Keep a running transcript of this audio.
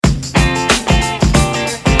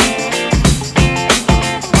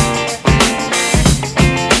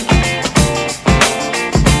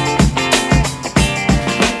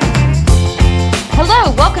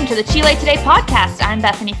to the Chile Today podcast. I'm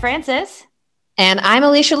Bethany Francis. And I'm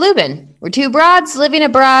Alicia Lubin. We're two broads living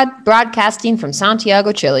abroad, broadcasting from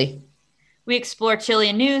Santiago, Chile. We explore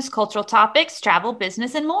Chilean news, cultural topics, travel,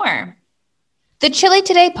 business, and more. The Chile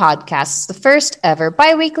Today podcast is the first ever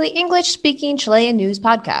bi-weekly English-speaking Chilean news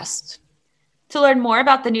podcast. To learn more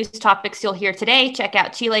about the news topics you'll hear today, check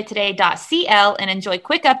out chiletoday.cl and enjoy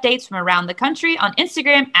quick updates from around the country on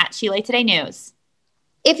Instagram at Chile Today News.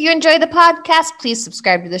 If you enjoy the podcast, please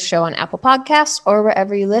subscribe to the show on Apple Podcasts or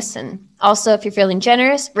wherever you listen. Also, if you're feeling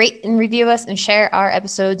generous, rate and review us and share our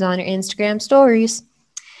episodes on your Instagram stories.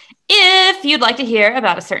 If you'd like to hear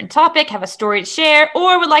about a certain topic, have a story to share,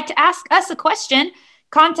 or would like to ask us a question,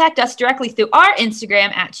 contact us directly through our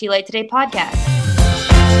Instagram at Chile Today Podcast.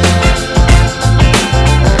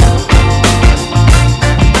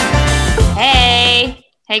 Hey.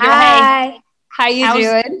 Hey, girl. Hi. Hey. How you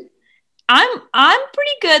doing? I'm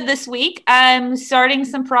pretty good this week. I'm starting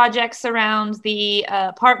some projects around the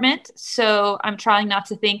apartment, so I'm trying not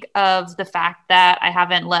to think of the fact that I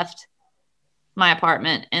haven't left my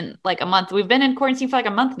apartment in like a month. We've been in quarantine for like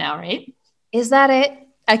a month now, right? Is that it?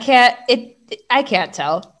 I can't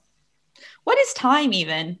tell. What is time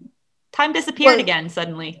even? Time disappeared again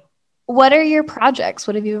suddenly. What are your projects?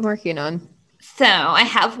 What have you been working on? So I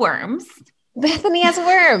have worms. Bethany has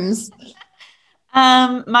worms.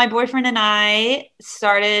 My boyfriend and I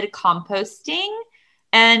started composting,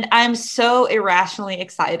 and I'm so irrationally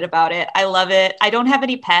excited about it. I love it. I don't have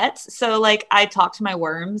any pets, so like I talk to my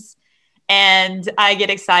worms, and I get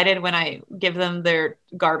excited when I give them their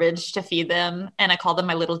garbage to feed them, and I call them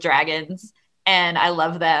my little dragons, and I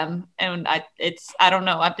love them. And I don't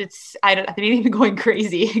know. I've been even going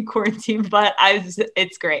crazy in quarantine, but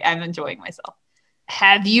it's great. I'm enjoying myself.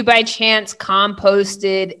 Have you by chance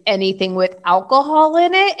composted anything with alcohol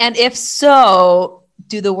in it? And if so,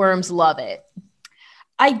 do the worms love it?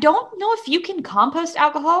 I don't know if you can compost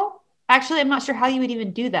alcohol. Actually, I'm not sure how you would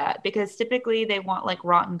even do that, because typically they want like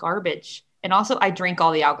rotten garbage. And also I drink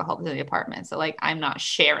all the alcohol in the apartment. So like, I'm not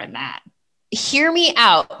sharing that. Hear me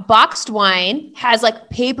out. Boxed wine has like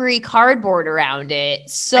papery cardboard around it.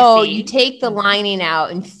 So you take the lining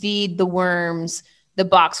out and feed the worms the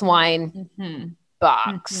boxed wine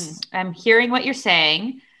box. Mm-hmm. I'm hearing what you're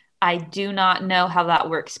saying. I do not know how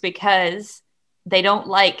that works because they don't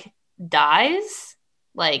like dyes.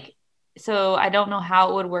 Like, so I don't know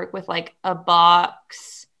how it would work with like a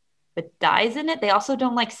box with dyes in it. They also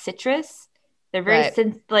don't like citrus. They're very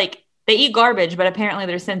like they eat garbage, but apparently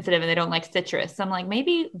they're sensitive and they don't like citrus. So I'm like,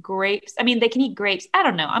 maybe grapes. I mean, they can eat grapes. I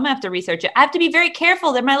don't know. I'm gonna have to research it. I have to be very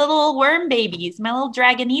careful. They're my little worm babies, my little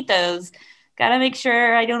dragonitos. Gotta make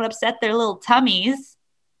sure I don't upset their little tummies.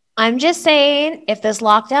 I'm just saying, if this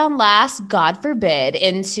lockdown lasts, God forbid,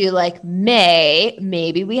 into like May,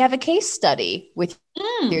 maybe we have a case study with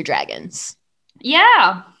your dragons.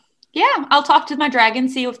 Yeah. I'll talk to my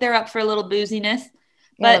dragons, see if they're up for a little booziness.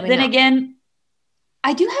 But then again,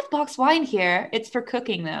 I do have boxed wine here. It's for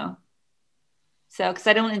cooking though. So, because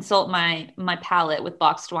I don't insult my palate with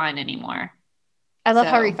boxed wine anymore. I love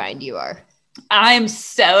how refined you are. I'm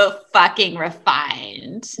so fucking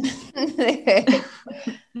refined.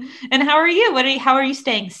 And how are you? How are you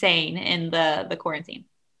staying sane in the quarantine?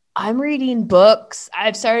 I'm reading books.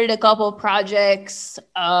 I've started a couple of projects.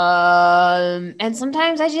 And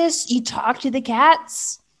sometimes you talk to the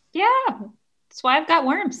cats. Yeah. That's why I've got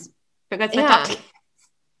worms. Because I talk to cats.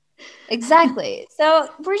 Exactly. So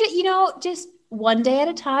we're just one day at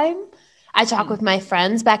a time. I talk with my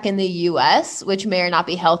friends back in the US, which may or not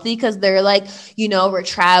be healthy because they're like, we're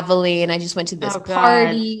traveling. I just went to this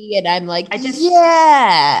party and I'm like,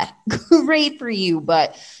 great for you.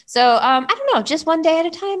 But so I don't know, just one day at a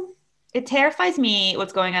time. It terrifies me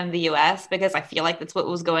what's going on in the US because I feel like that's what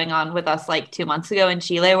was going on with us like 2 months ago in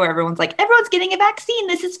Chile, where everyone's like, everyone's getting a vaccine.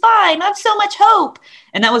 This is fine. I have so much hope.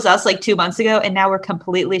 And that was us like 2 months ago. And now we're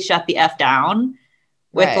completely shut the F down.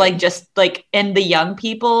 With and the young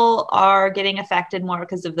people are getting affected more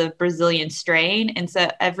because of the Brazilian strain. And so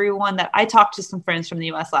everyone that I talked to some friends from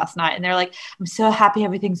the US last night, and they're like, I'm so happy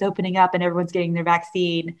everything's opening up and everyone's getting their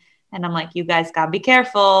vaccine. And I'm like, you guys gotta be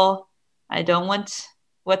careful. I don't want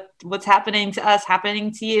what's happening to us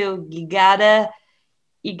happening to you. You gotta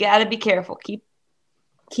be careful.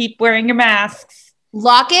 Keep wearing your masks.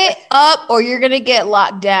 Lock it up or you're gonna get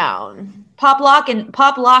locked down. Pop lock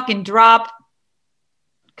and drop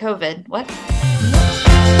COVID. What?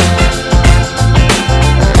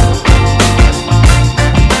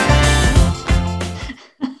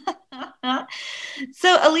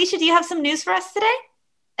 So, Alicia, do you have some news for us today?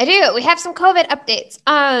 I do. We have some COVID updates.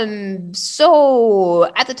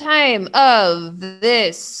 So at the time of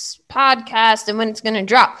this podcast and when it's going to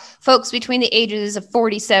drop, folks between the ages of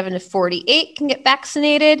 47 to 48 can get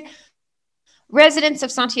vaccinated. Residents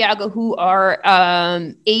of Santiago who are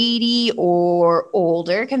 80 or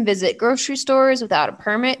older can visit grocery stores without a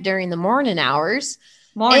permit during the morning hours.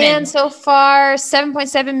 And so far,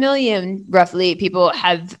 7.7 million, roughly, people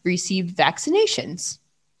have received vaccinations.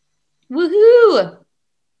 Woohoo!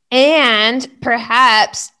 And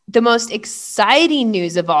perhaps the most exciting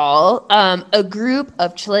news of all, a group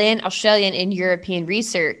of Chilean, Australian, and European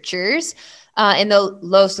researchers in the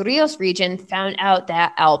Los Rios region found out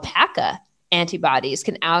that alpaca antibodies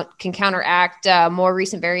can counteract more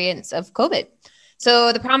recent variants of COVID.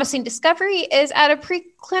 So the promising discovery is at a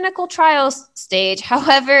preclinical trials stage.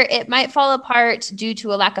 However, it might fall apart due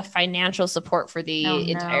to a lack of financial support for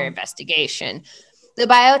the entire investigation. The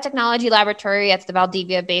biotechnology laboratory at the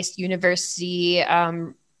Valdivia-based university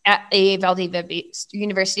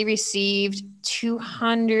received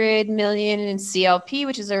 $200 million in CLP,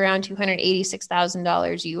 which is around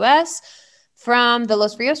 $286,000 US, from the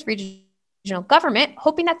Los Rios regional government,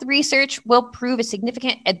 hoping that the research will prove a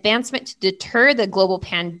significant advancement to deter the global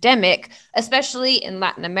pandemic, especially in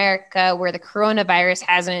Latin America, where the coronavirus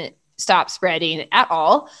hasn't stopped spreading at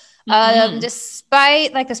all.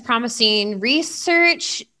 Despite like this promising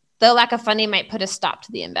research, the lack of funding might put a stop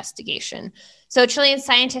to the investigation. So Chilean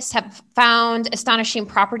scientists have found astonishing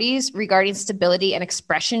properties regarding stability and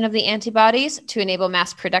expression of the antibodies to enable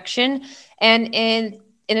mass production. And in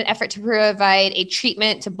an effort to provide a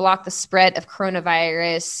treatment to block the spread of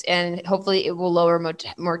coronavirus, and hopefully it will lower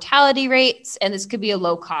mortality rates. And this could be a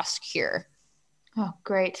low-cost cure. Oh,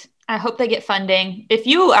 great. I hope they get funding. If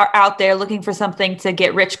you are out there looking for something to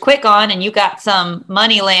get rich quick on and you got some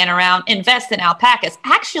money laying around, invest in alpacas.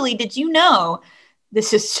 Actually, did you know,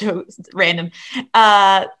 this is so random,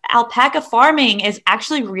 alpaca farming is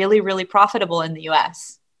actually really, really profitable in the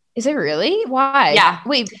US. Is it really? Why? Yeah.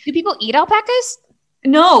 Wait, do people eat alpacas?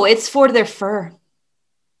 No, it's for their fur.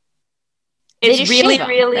 It's really, them,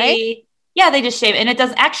 really, right? Yeah, they just shave. And it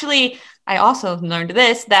does actually, I also learned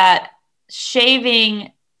this, that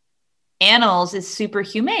shaving animals is super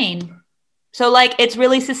humane. So like it's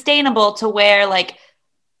really sustainable to wear like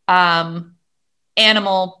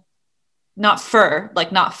animal, not fur,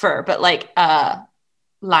 but like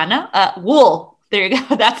lana, wool. There you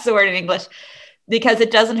go. That's the word in English. Because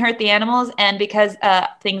it doesn't hurt the animals, and because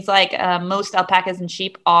things like most alpacas and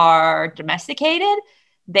sheep are domesticated,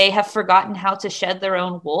 they have forgotten how to shed their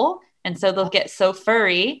own wool. And so they'll get so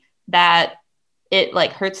furry that it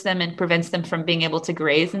like hurts them and prevents them from being able to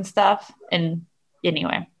graze and stuff. And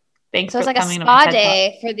anyway, thanks for coming. So it's like a spa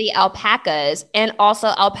day for the alpacas, and also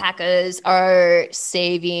alpacas are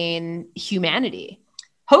saving humanity.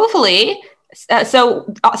 Hopefully.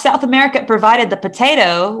 So South America provided the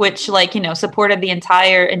potato, which supported the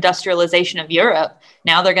entire industrialization of Europe.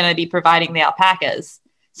 Now they're going to be providing the alpacas.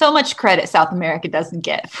 So much credit South America doesn't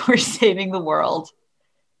get for saving the world.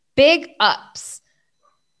 Big ups.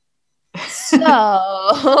 So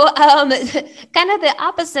kind of the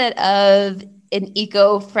opposite of an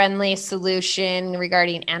eco-friendly solution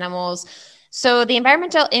regarding animals. So the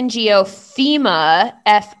environmental NGO FEMA,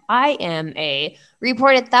 FIMA,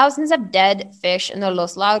 reported thousands of dead fish in the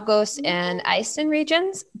Los Lagos and Aysén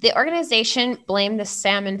regions. The organization blamed the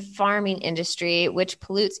salmon farming industry, which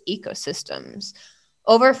pollutes ecosystems.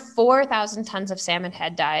 Over 4,000 tons of salmon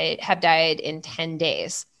have died in 10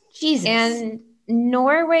 days. Jesus. And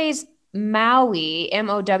Norway's Mowi,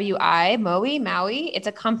 Maui, it's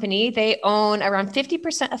a company. They own around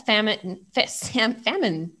 50% of salmon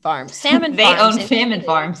farms. They own salmon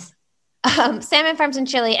farms. Salmon farms in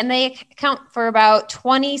Chile, and they account for about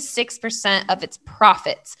 26% of its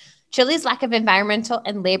profits. Chile's lack of environmental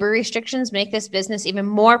and labor restrictions make this business even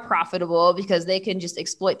more profitable because they can just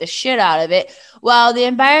exploit the shit out of it, while the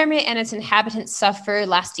environment and its inhabitants suffer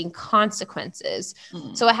lasting consequences.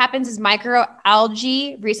 So what happens is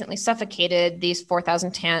microalgae recently suffocated these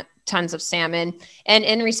 4,000 tons of salmon. And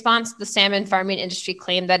in response, the salmon farming industry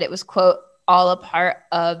claimed that it was, quote, all a part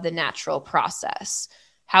of the natural process.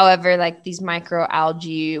 However, like these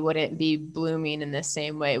microalgae wouldn't be blooming in the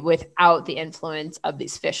same way without the influence of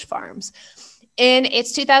these fish farms. In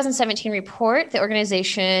its 2017 report, the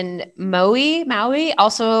organization Maui,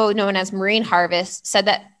 also known as Marine Harvest, said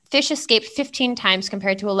that fish escaped 15 times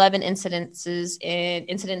compared to 11 incidents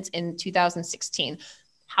in 2016.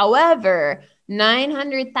 However,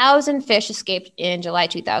 900,000 fish escaped in July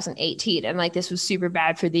 2018. And like this was super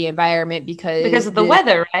bad for the environment because of the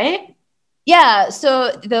weather, right? Yeah,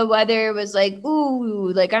 so the weather was like,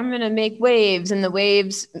 ooh, like I'm gonna make waves, and the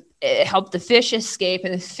waves helped the fish escape,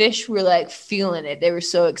 and the fish were like feeling it. They were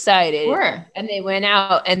so excited, Sure. and they went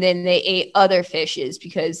out and then they ate other fishes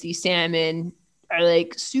because these salmon are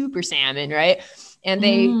like super salmon, right? And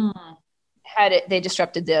they Mm. had it. They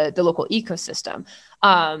disrupted the local ecosystem.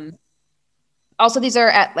 Also, these are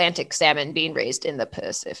Atlantic salmon being raised in the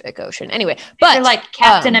Pacific Ocean. Anyway, but They're like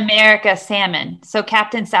Captain America salmon. So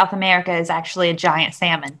Captain South America is actually a giant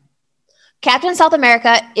salmon. Captain South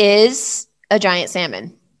America is a giant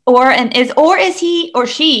salmon. Or is he or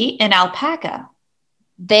she an alpaca?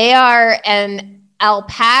 They are an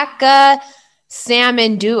alpaca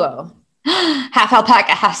salmon duo. Half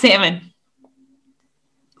alpaca, half salmon.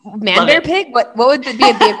 Man bear pig? What would be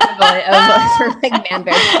the equivalent of for like man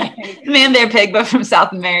bear pig? Man bear pig, but from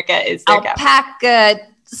South America is their alpaca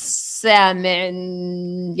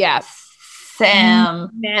salmon. Yeah.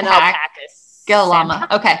 Man alpaca. Llama.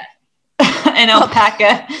 Okay. An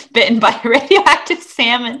alpaca bitten by a radioactive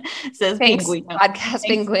salmon, says Thanks, Pinguino. Podcast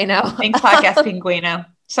Pinguino. Thanks, Podcast Pinguino.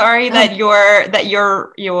 Sorry that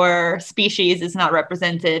your species is not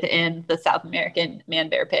represented in the South American man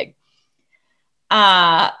bear pig.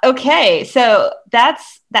 Okay, so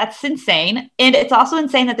that's insane. And it's also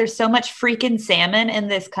insane that there's so much freaking salmon in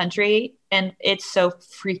this country, and it's so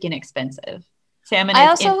freaking expensive. Salmon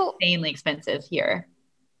is insanely expensive here.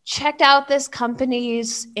 Checked out this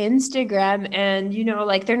company's Instagram, and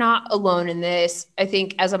like they're not alone in this. I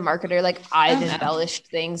think as a marketer, like I've embellished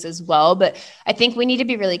things as well, but I think we need to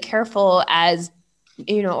be really careful as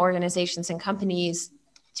organizations and companies.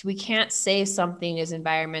 We can't say something is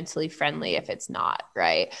environmentally friendly if it's not,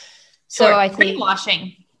 right? Sure. So I think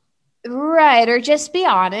greenwashing. Right. Or just be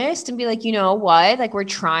honest and be like, you know what? Like we're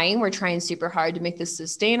trying super hard to make this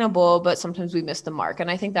sustainable, but sometimes we miss the mark. And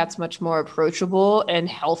I think that's much more approachable and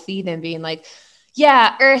healthy than being like,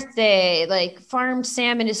 yeah, Earth Day, like farmed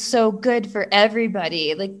salmon is so good for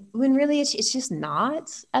everybody. Like when really it's just not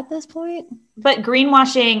at this point. But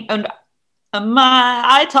greenwashing, and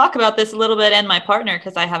I talk about this a little bit, and my partner,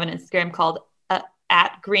 because I have an Instagram called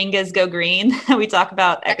at Gringas Go Green. We talk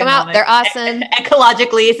about they're awesome,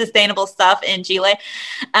 ecologically sustainable stuff in Chile,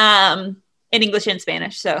 in English and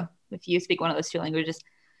Spanish. So if you speak one of those two languages.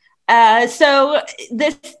 So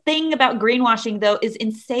this thing about greenwashing, though, is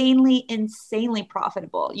insanely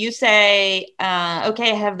profitable. You say,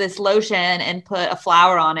 okay, I have this lotion and put a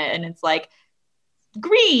flower on it, and it's like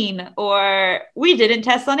green, or we didn't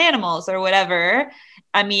test on animals or whatever.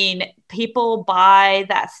 I mean, people buy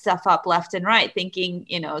that stuff up left and right thinking,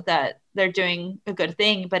 that they're doing a good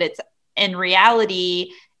thing, but it's in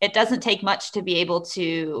reality, it doesn't take much to be able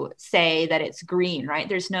to say that it's green, right?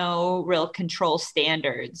 There's no real control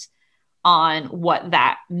standards on what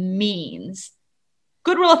that means.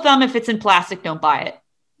 Good rule of thumb, if it's in plastic, don't buy it.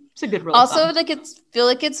 It's a good rule. Also, feel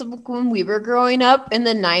like it's when we were growing up in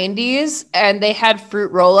the 90s and they had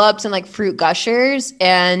fruit roll-ups and like fruit gushers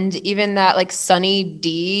and even that like Sunny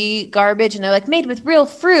D garbage, and they're like made with real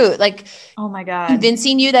fruit. Like, oh my God,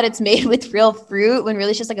 convincing you that it's made with real fruit when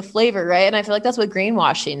really it's just like a flavor, right? And I feel like that's what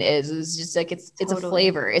greenwashing is just like it's totally a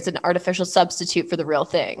flavor. It's an artificial substitute for the real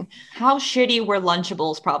thing. How shitty were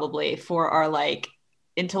Lunchables probably for our like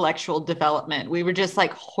intellectual development? We were just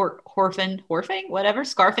like scarfing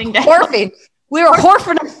down. We were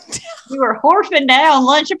horfing them. We were horfing down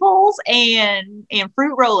Lunchables and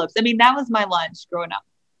fruit roll-ups. I mean, that was my lunch growing up.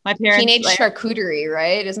 My parents teenage charcuterie,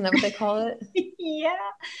 right? Isn't that what they call it? Yeah.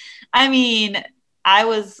 I mean, I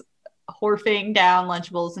was horfing down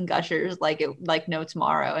Lunchables and Gushers like no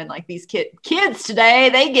tomorrow. And like these kids today,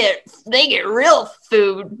 they get real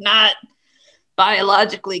food, not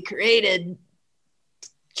biologically created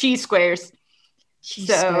cheese squares.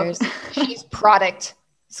 Cheese product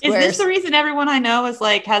squares. Is this the reason everyone I know is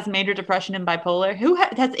like has major depression and bipolar?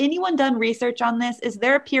 Has anyone done research on this? Is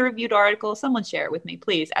there a peer-reviewed article? Someone share it with me,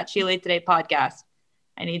 please, at Chile Today Podcast.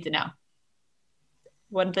 I need to know.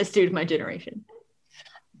 What did this do to my generation?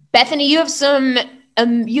 Bethany, you have some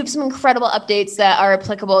incredible updates that are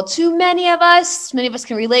applicable to many of us. Many of us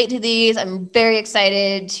can relate to these. I'm very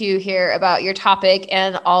excited to hear about your topic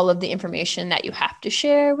and all of the information that you have to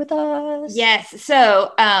share with us. Yes.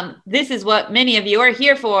 So this is what many of you are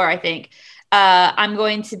here for, I think. I'm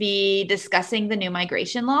going to be discussing the new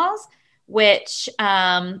migration laws, which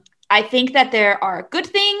I think that there are good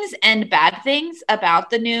things and bad things about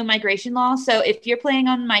the new migration law. So if you're planning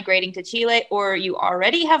on migrating to Chile, or you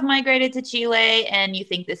already have migrated to Chile and you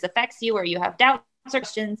think this affects you, or you have doubts or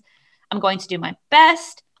questions, I'm going to do my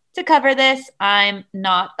best to cover this. I'm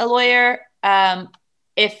not a lawyer.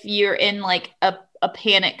 If you're in like a a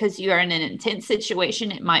panic because you are in an intense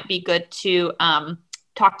situation, it might be good to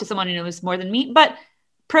talk to someone who knows more than me. But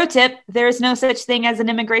pro tip, there is no such thing as an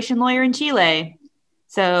immigration lawyer in Chile.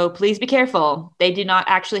 So please be careful. They do not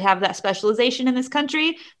actually have that specialization in this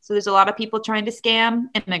country. So there's a lot of people trying to scam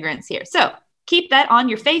immigrants here. So keep that on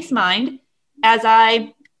your face mind as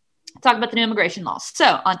I talk about the new immigration laws.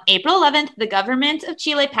 So on April 11th, the government of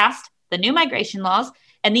Chile passed the new migration laws,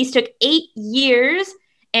 and these took 8 years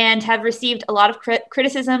and have received a lot of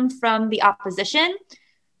criticism from the opposition,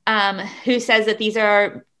 who says that these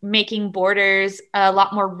are making borders a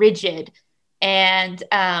lot more rigid. And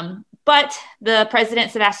but the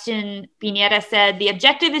president, Sebastián Piñera, said the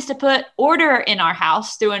objective is to put order in our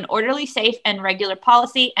house through an orderly, safe, and regular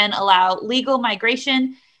policy and allow legal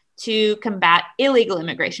migration to combat illegal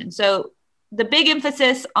immigration. So the big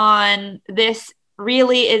emphasis on this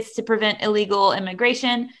really is to prevent illegal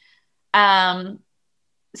immigration.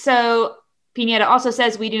 So Piñera also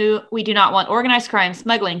says we do not want organized crime,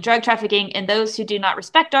 smuggling, drug trafficking, and those who do not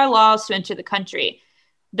respect our laws to enter the country.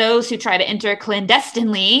 Those who try to enter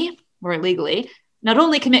clandestinely or illegally not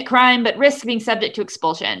only commit crime, but risk being subject to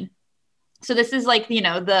expulsion. So this is like,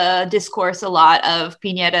 the discourse a lot of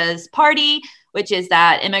Piñera's party, which is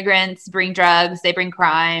that immigrants bring drugs, they bring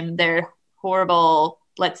crime, they're horrible.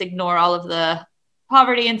 Let's ignore all of the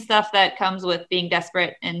poverty and stuff that comes with being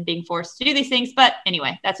desperate and being forced to do these things. But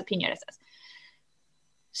anyway, that's what Piñera says.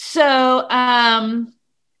 So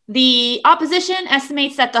the opposition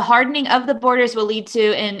estimates that the hardening of the borders will lead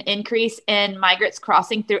to an increase in migrants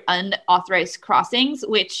crossing through unauthorized crossings,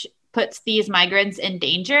 which puts these migrants in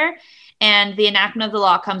danger. And the enactment of the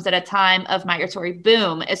law comes at a time of migratory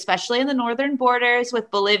boom, especially in the northern borders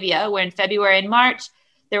with Bolivia, where in February and March,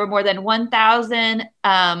 there were more than 1,000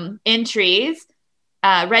 entries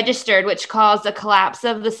registered, which caused a collapse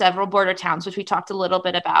of the several border towns, which we talked a little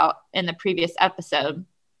bit about in the previous episode.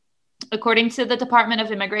 According to the Department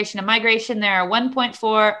of Immigration and Migration, there are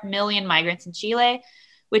 1.4 million migrants in Chile,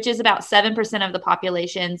 which is about 7% of the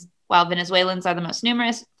populations, while Venezuelans are the most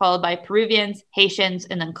numerous, followed by Peruvians, Haitians,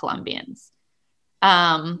 and then Colombians.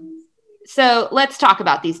 So let's talk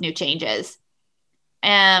about these new changes.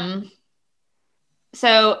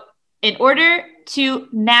 So in order to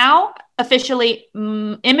now officially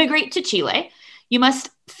immigrate to Chile, you must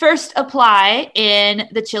first apply in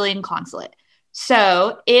the Chilean consulate.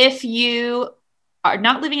 So if you are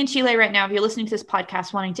not living in Chile right now, if you're listening to this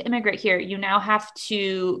podcast wanting to immigrate here, you now have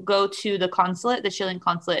to go to the consulate, the Chilean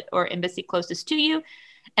consulate or embassy closest to you,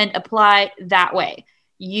 and apply that way.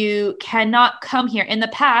 You cannot come here. In the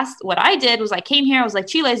past, what I did was I came here, I was like,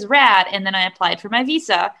 Chile's rad, and then I applied for my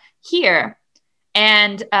visa here.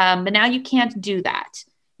 And but now you can't do that.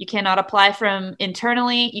 You cannot apply from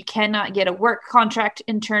internally. You cannot get a work contract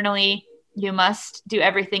internally. You must do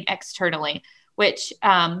everything externally, which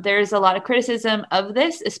there's a lot of criticism of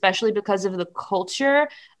this, especially because of the culture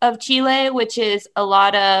of Chile, which is a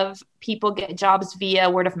lot of people get jobs via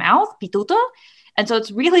word of mouth, pituto. And so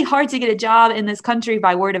it's really hard to get a job in this country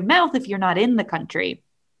by word of mouth if you're not in the country.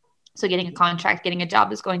 So getting a contract, getting a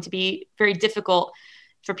job is going to be very difficult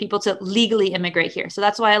for people to legally immigrate here. So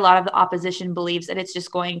that's why a lot of the opposition believes that it's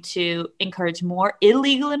just going to encourage more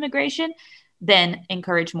illegal immigration than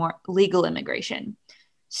encourage more legal immigration.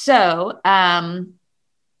 So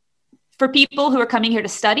for people who are coming here to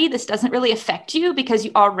study, this doesn't really affect you because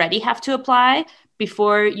you already have to apply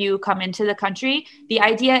before you come into the country. The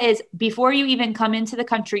idea is before you even come into the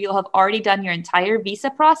country, you'll have already done your entire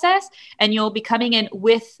visa process and you'll be coming in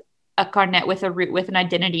with a carnet, with a route, with an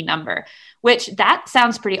identity number, which that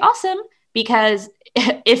sounds pretty awesome because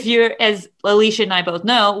if you're, as Alicia and I both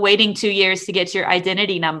know, waiting 2 years to get your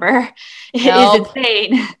identity number is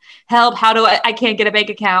insane. Help, how do I can't get a bank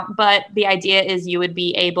account. But the idea is you would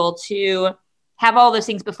be able to have all those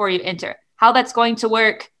things before you enter. How that's going to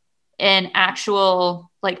work in actual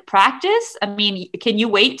practice. I mean, can you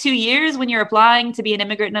wait 2 years when you're applying to be an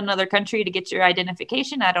immigrant in another country to get your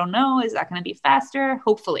identification? I don't know. Is that going to be faster?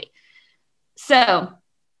 Hopefully. So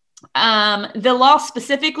the law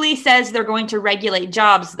specifically says they're going to regulate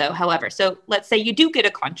jobs, though, however. So let's say you do get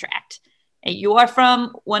a contract and you are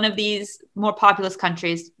from one of these more populous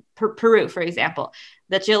countries, Peru, for example.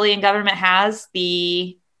 The Chilean government has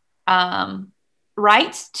the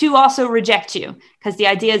right to also reject you because the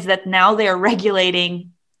idea is that now they are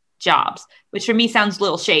regulating jobs, which for me sounds a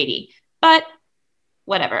little shady, but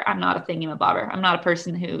whatever. I'm not a thingamabobber.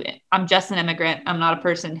 I'm just an immigrant. I'm not a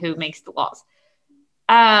person who makes the laws.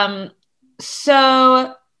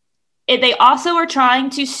 So they also are trying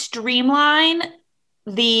to streamline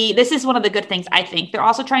this is one of the good things, I think. They're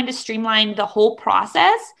also trying to streamline the whole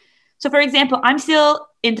process So for example, I'm still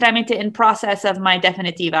in process of my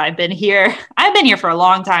definitiva. I've been here for a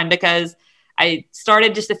long time because I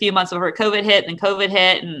started just a few months before COVID hit, and COVID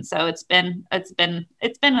hit. And so it's been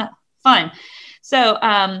fun. So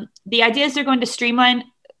the idea is they're going to streamline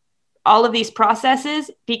all of these processes,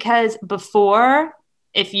 because before,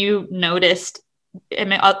 if you noticed,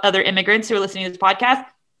 other immigrants who are listening to this podcast,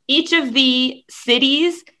 each of the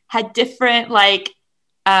cities had different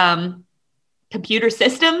computer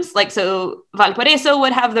systems. Like, so Valparaiso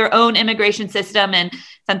would have their own immigration system, and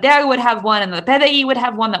Santiago would have one, and the PDI would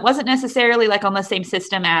have one that wasn't necessarily like on the same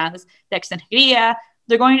system as the Extranjería.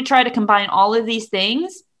 They're going to try to combine all of these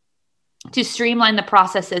things to streamline the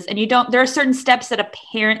processes. And there are certain steps that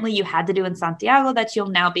apparently you had to do in Santiago that you'll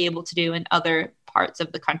now be able to do in other parts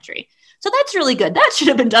of the country. So that's really good. That should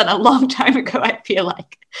have been done a long time ago. I feel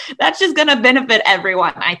like that's just going to benefit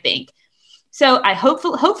everyone, I think. So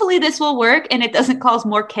hopefully this will work and it doesn't cause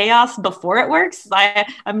more chaos before it works.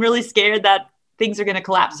 I'm really scared that things are going to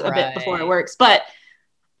collapse a bit before it works, but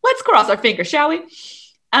let's cross our fingers, shall we?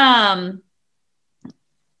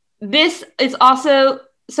 This is also,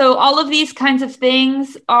 so all of these kinds of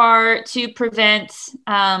things are to prevent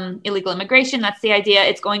illegal immigration. That's the idea.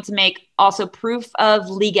 It's going to make also proof of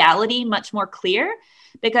legality much more clear.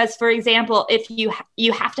 Because, for example, if you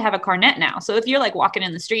have to have a carnet now. So if you're like walking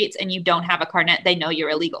in the streets and you don't have a carnet, they know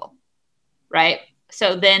you're illegal, right?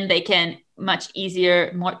 So then they can much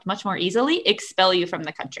more easily expel you from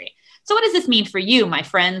the country. So what does this mean for you, my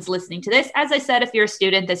friends listening to this? As I said, if you're a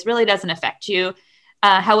student, this really doesn't affect you.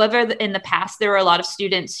 However, in the past, there were a lot of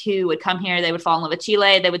students who would come here, they would fall in love with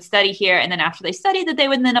Chile, they would study here, and then after they studied, that they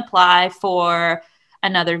would then apply for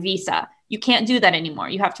another visa. You can't do that anymore.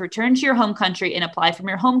 You have to return to your home country and apply from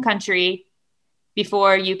your home country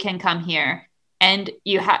before you can come here. And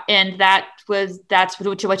that's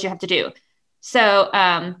what you have to do. So,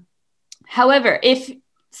 however,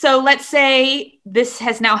 let's say this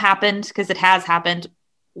has now happened, because it has happened.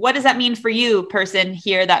 What does that mean for you, person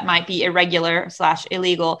here that might be irregular /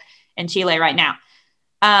 illegal in Chile right now?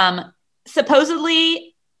 Not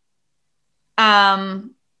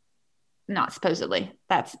supposedly.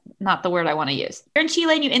 That's not the word I want to use. You're in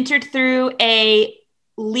Chile and you entered through in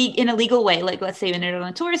a legal way. Like, let's say you entered on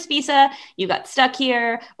a tourist visa, you got stuck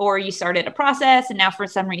here, or you started a process and now for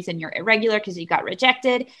some reason you're irregular because you got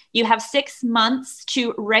rejected. You have 6 months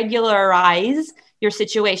to regularize your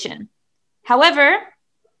situation. However,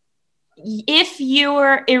 if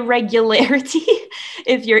your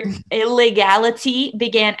illegality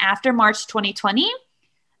began after March 2020,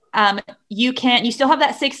 you still have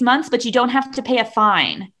that 6 months, but you don't have to pay a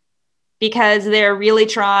fine, because they're really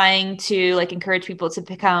trying to encourage people to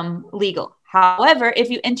become legal. However, if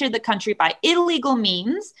you entered the country by illegal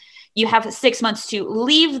means, you have 6 months to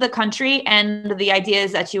leave the country. And the idea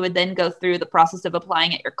is that you would then go through the process of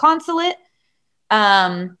applying at your consulate.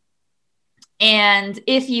 And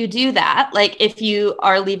if you do that, if you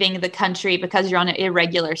are leaving the country because you're on an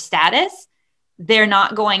irregular status, they're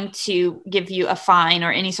not going to give you a fine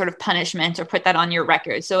or any sort of punishment or put that on your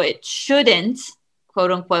record. So it shouldn't,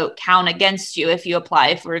 quote unquote, count against you if you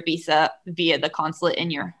apply for a visa via the consulate in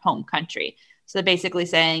your home country. So they're basically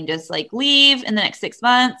saying just leave in the next 6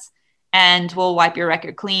 months and we'll wipe your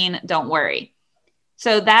record clean. Don't worry.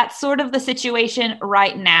 So that's sort of the situation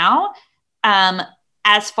right now.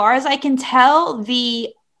 As far as I can tell, the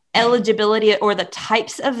eligibility or the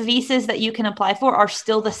types of visas that you can apply for are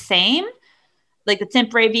still the same, like the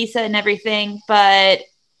temporary visa and everything, but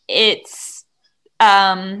it's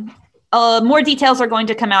more details are going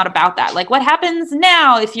to come out about that. Like what happens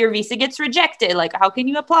now if your visa gets rejected, how can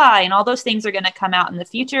you apply, and all those things are going to come out in the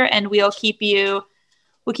future, and we'll keep you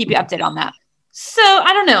updated on that. So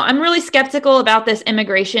I don't know. I'm really skeptical about this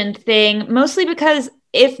immigration thing, mostly because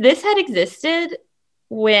if this had existed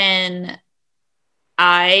when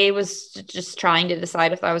I was just trying to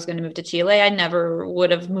decide if I was going to move to Chile, I never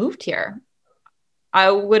would have moved here.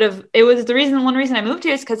 One reason I moved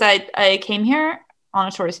here is because I came here on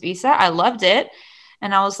a tourist visa. I loved it.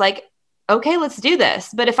 And I was like, okay, let's do this.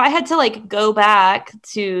 But if I had to go back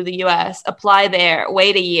to the US, apply there,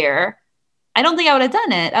 wait a year, I don't think I would have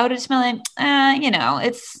done it. I would have just been like,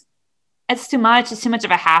 it's too much. It's too much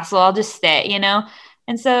of a hassle. I'll just stay,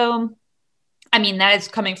 And so, that is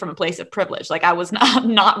coming from a place of privilege. I was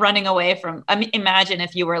not running away from, imagine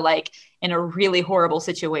if you were in a really horrible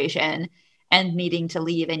situation and needing to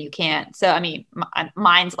leave and you can't. So,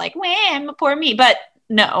 mine's poor me, but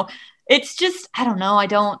no, it's just, I don't know. I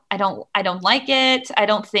don't like it. I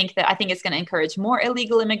think it's going to encourage more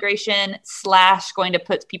illegal immigration / going to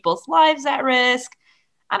put people's lives at risk.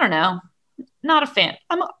 I don't know. Not a fan.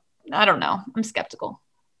 I don't know. I'm skeptical.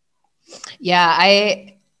 Yeah,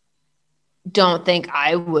 I don't think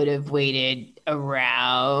I would have waited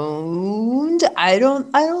around. I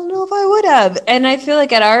don't know if I would have. And I feel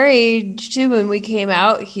like at our age too, when we came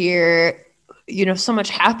out here, so much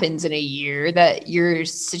happens in a year that your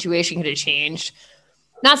situation could have changed.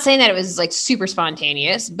 Not saying that it was like super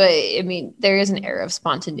spontaneous, but I mean, there is an air of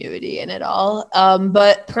spontaneity in it all.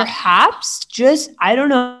 But perhaps I don't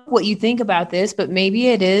know what you think about this, but maybe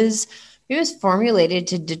it was formulated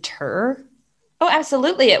to deter. Oh,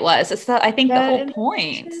 absolutely it was. I think the whole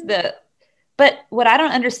point. But what I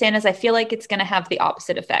don't understand is I feel like it's going to have the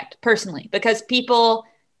opposite effect personally, because people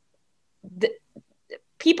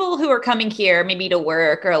who are coming here maybe to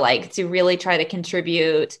work or like to really try to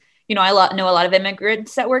contribute, I know a lot of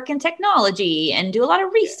immigrants that work in technology and do a lot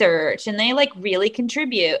of research, and they like really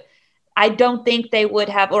contribute. I don't think they would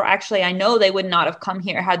have, or actually I know they would not have come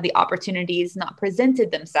here had the opportunities not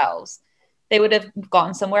presented themselves. They would have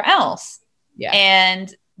gone somewhere else. Yeah.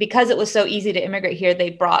 And because it was so easy to immigrate here, they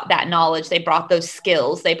brought that knowledge, they brought those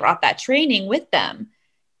skills, they brought that training with them.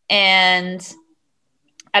 And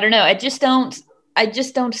I don't know, I just don't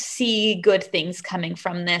see good things coming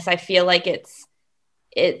from this. I feel like it's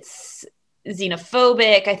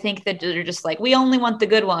xenophobic. I think that they're just like, we only want the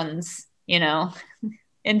good ones,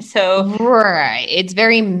 And so right. It's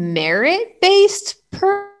very merit-based,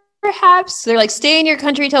 perhaps. They're like, stay in your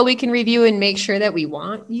country till we can review and make sure that we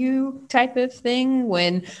want you type of thing,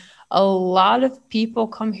 when a lot of people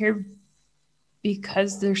come here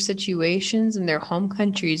because their situations in their home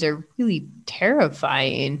countries are really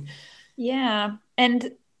terrifying. Yeah.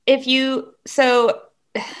 And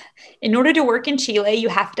in order to work in Chile, you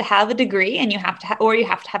have to have a degree, and you have to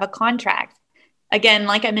have a contract. Again,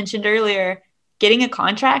 like I mentioned earlier, getting a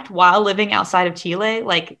contract while living outside of Chile,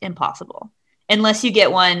 like impossible. Unless you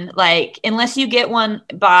get one because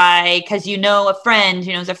a friend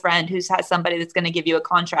who knows a friend who has somebody that's going to give you a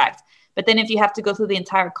contract. But then if you have to go through the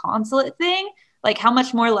entire consulate thing, like how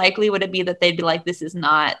much more likely would it be that they'd be like, this is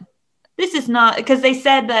not, because they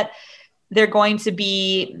said that they're going to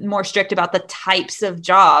be more strict about the types of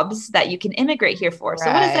jobs that you can immigrate here for. Right. So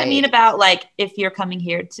what does that mean about like, if you're coming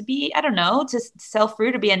here to be, I don't know, to sell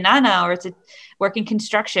fruit or be a nana or to work in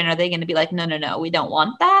construction? Are they going to be like, no, we don't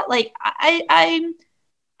want that? Like, I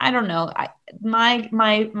don't know.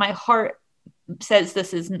 My heart says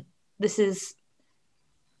this is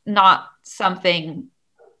not something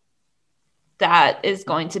that is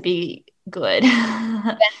going to be good.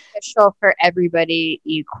 Beneficial for everybody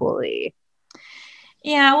equally.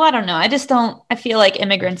 Yeah, well, I don't know. I feel like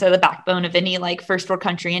immigrants are the backbone of any like first world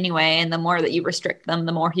country anyway. And the more that you restrict them,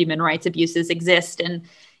 the more human rights abuses exist. And,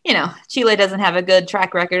 Chile doesn't have a good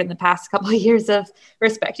track record in the past couple of years of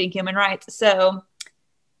respecting human rights. So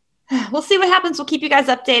we'll see what happens. We'll keep you guys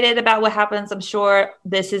updated about what happens. I'm sure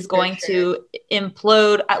this is going to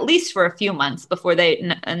implode at least for a few months before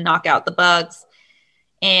they knock out the bugs.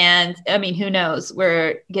 And I mean, who knows?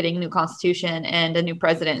 We're getting a new constitution and a new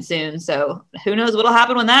president soon. So who knows what'll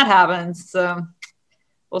happen when that happens. So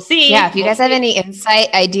we'll see. Yeah. If you guys have any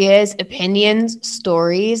insight, ideas, opinions,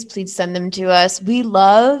 stories, please send them to us. We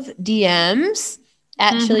love DMs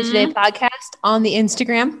at Chile Today Podcast on the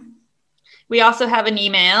Instagram. We also have an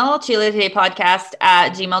email,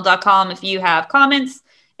 chiletodaypodcast@gmail.com. If you have comments,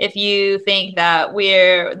 if you think that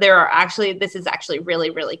this is actually really,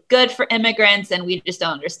 really good for immigrants and we just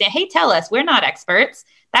don't understand, hey, tell us. We're not experts.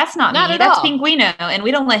 That's not me. That's all. Pinguino, and we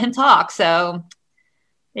don't let him talk. So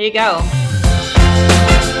there you go.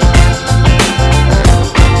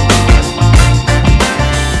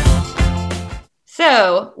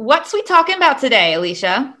 So what's we talking about today,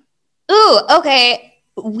 Alicia? Ooh, okay.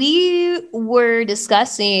 We were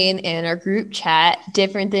discussing in our group chat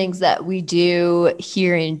different things that we do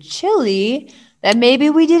here in Chile that maybe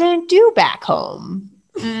we didn't do back home.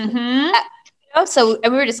 Mm-hmm. And we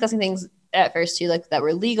were discussing things at first too, like that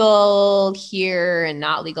were legal here and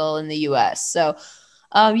not legal in the US. So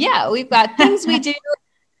we've got things we do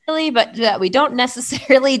really, but that we don't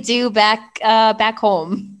necessarily do back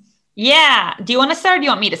home. Yeah. Do you want to start or do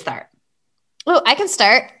you want me to start? Oh, I can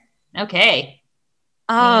start. Okay.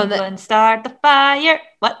 And start the fire.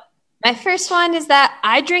 What? My first one is that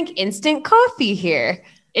I drink instant coffee here.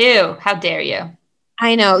 Ew, how dare you?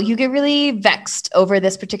 I know, you get really vexed over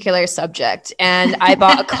this particular subject. And I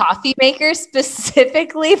bought a coffee maker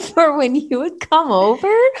specifically for when you would come over.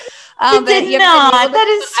 You did not. That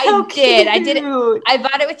is so cute. I did. I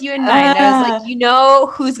bought it with you in mind. I was like,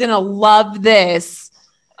 who's going to love this?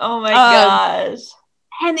 Oh my gosh.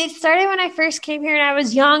 And it started when I first came here and I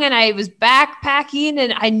was young and I was backpacking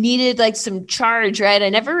and I needed like some charge, right? I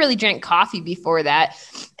never really drank coffee before that.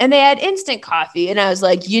 And they had instant coffee. And I was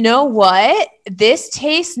like, you know what? This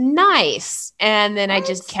tastes nice. And then I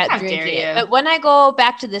just kept drinking it. But when I go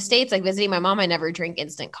back to the States, like visiting my mom, I never drink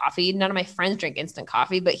instant coffee. None of my friends drink instant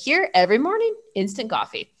coffee. But here, every morning, instant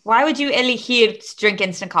coffee. Why would you elegir drink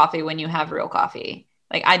instant coffee when you have real coffee?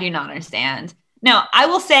 Like, I do not understand. No, I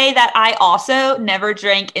will say that I also never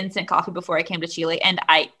drank instant coffee before I came to Chile, and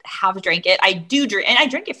I have drank it. I do drink, and I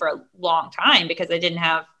drank it for a long time because they didn't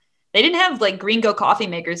have like Gringo coffee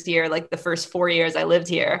makers here like the first 4 years I lived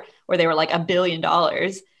here, where they were like $1 billion.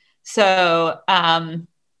 So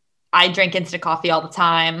I drank instant coffee all the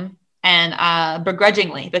time, and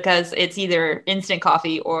begrudgingly, because it's either instant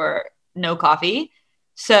coffee or no coffee.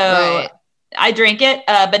 So right. I drink it,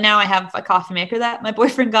 but now I have a coffee maker that my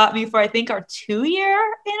boyfriend got me for, I think, our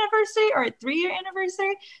 2-year anniversary or a 3-year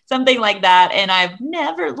anniversary, something like that. And I've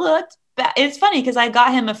never looked back. It's funny because I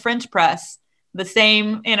got him a French press the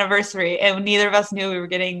same anniversary, and neither of us knew we were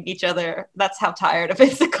getting each other. That's how tired of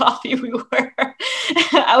instant coffee we were.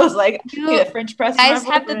 I was like, a French press. You guys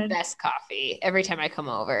have the best coffee every time I come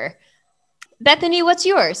over. Bethany, what's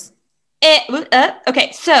yours?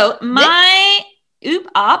 Okay, so my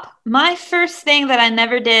first thing that I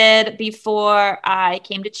never did before I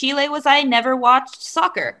came to Chile was I never watched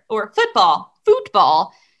soccer or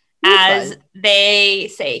football, as they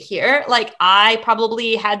say here. Like, I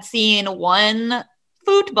probably had seen one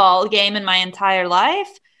football game in my entire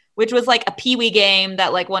life, which was like a peewee game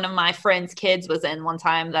that like one of my friend's kids was in one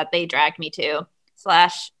time that they dragged me to. /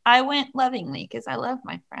 I went lovingly because I love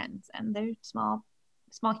my friends and they're small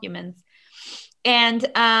humans. And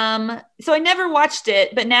so I never watched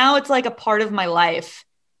it, but now it's like a part of my life.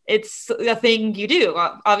 It's a thing you do.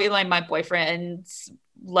 Obviously, my boyfriend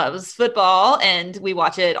loves football and we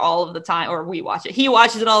watch it all of the time, or we watch it. He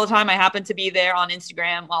watches it all the time. I happen to be there on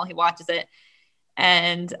Instagram while he watches it.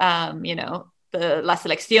 And, the La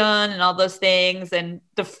Selección and all those things. And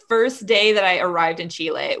the first day that I arrived in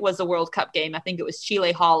Chile was a World Cup game. I think it was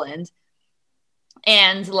Chile-Holland.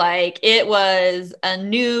 And like, it was a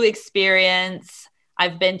new experience.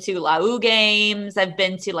 I've been to La U games. I've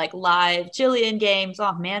been to like live Chilean games.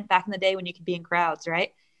 Oh man, back in the day when you could be in crowds,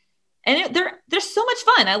 right? And they're so much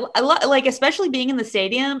fun. I love, like, especially being in the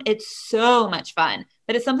stadium. It's so much fun,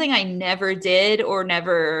 but it's something I never did or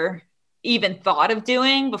never even thought of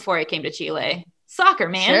doing before I came to Chile. Soccer,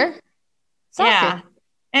 man. Sure. Soccer. Yeah.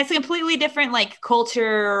 And it's a completely different like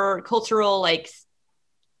cultural like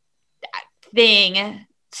thing,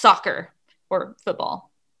 soccer or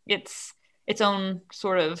football. It's its own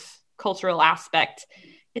sort of cultural aspect.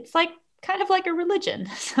 It's like kind of like a religion.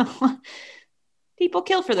 So people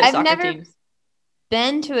kill for their soccer teams. I've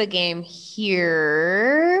been to a game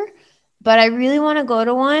here, but I really want to go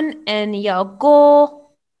to one and yell goal.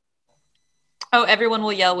 Oh, everyone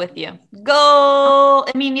will yell with you. Goal.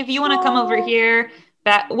 I mean, if you want to come over here,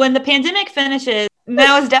 that when the pandemic finishes,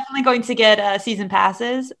 Noah is definitely going to get season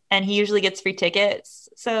passes, and he usually gets free tickets.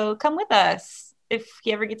 So come with us if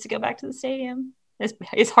he ever gets to go back to the stadium.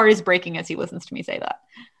 His heart is breaking as he listens to me say that.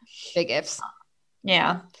 Big ifs.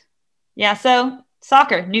 Yeah. Yeah. So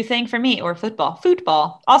soccer, new thing for me, or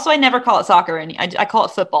football. Also, I never call it soccer, and I call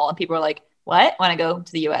it football, and people are like, "What?" When I go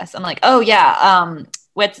to the US, I'm like, "Oh yeah,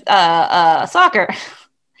 what's soccer?"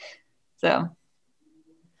 So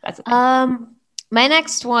that's it. My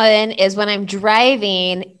next one is when I'm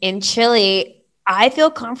driving in Chile, I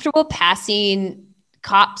feel comfortable passing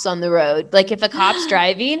cops on the road. Like if a cop's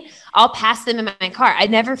driving, I'll pass them in my car. I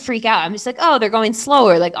never freak out. I'm just like, oh, they're going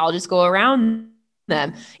slower. Like I'll just go around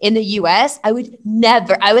them. In the US, I would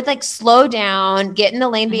like slow down, get in the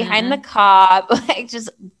lane behind the cop, like just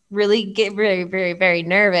really get very, very, very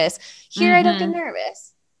nervous. Here, I don't get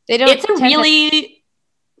nervous. They don't. It's a really.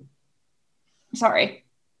 Sorry.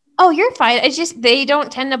 Oh, you're fine. It's just they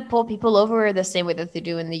don't tend to pull people over the same way that they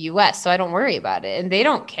do in the US. So I don't worry about it. And they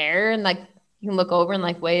don't care. And like you can look over and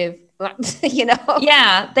like wave, you know?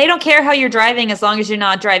 Yeah. They don't care how you're driving as long as you're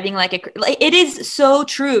not driving like it is so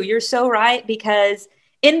true. You're so right. Because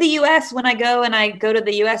in the US, when I go to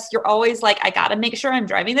the US, you're always like, I got to make sure I'm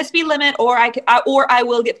driving the speed limit or I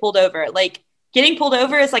will get pulled over. Like getting pulled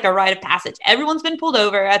over is like a rite of passage. Everyone's been pulled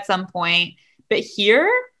over at some point. But here,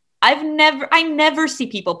 I never see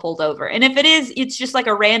people pulled over. And if it is, it's just like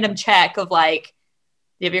a random check of like, do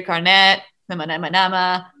you have your carnet?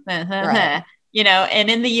 Right. You know,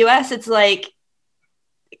 and in the US, it's like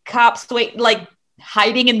cops wait, like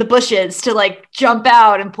hiding in the bushes to like jump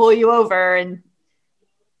out and pull you over and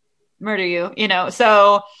murder you, you know?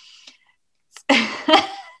 So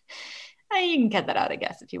You can cut that out, I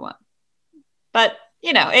guess, if you want. But,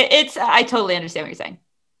 you know, it's, I totally understand what you're saying.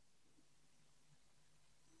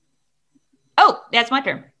 Oh, that's my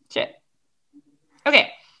turn. Shit.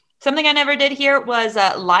 Okay. Something I never did here was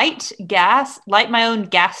light my own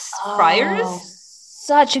gas fryers.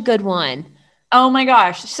 Such a good one. Oh my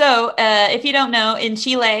gosh. So if you don't know, in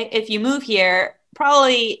Chile, if you move here,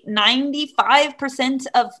 probably 95%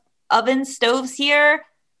 of oven stoves here,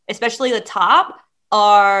 especially the top,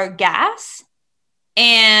 are gas.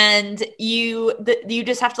 And you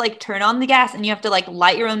just have to like turn on the gas and you have to like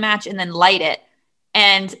light your own match and then light it.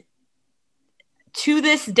 And to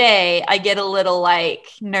this day, I get a little like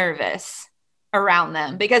nervous around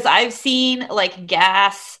them because I've seen like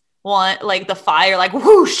gas one, like the fire, like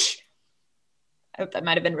whoosh. I hope that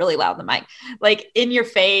might have been really loud in the mic, like in your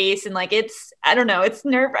face. And like, I don't know, it's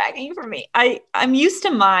nerve wracking for me. I'm used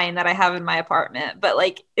to mine that I have in my apartment, but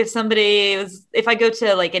like if I go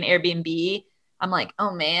to like an Airbnb, I'm like,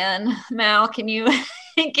 oh man, Mal, can you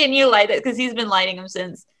light it? Cause he's been lighting them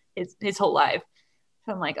since his whole life.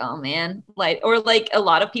 So I'm like, oh man, or like a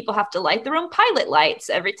lot of people have to light their own pilot lights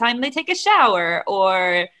every time they take a shower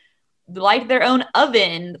or light their own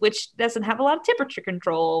oven, which doesn't have a lot of temperature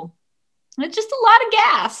control. It's just a lot of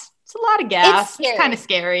gas. It's a lot of gas. It's kind of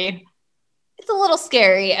scary. It's a little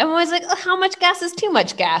scary. I'm always like, oh, how much gas is too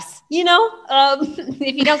much gas? You know,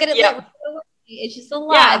 if you don't get it lit, it's just a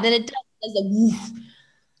lot. Yeah. And then it does a woof.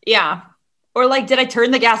 Yeah. Or like, did I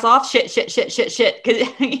turn the gas off? Shit.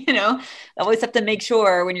 Because, you know, I always have to make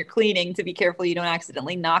sure when you're cleaning to be careful you don't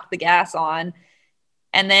accidentally knock the gas on.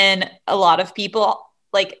 And then a lot of people,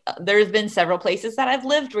 like there's been several places that I've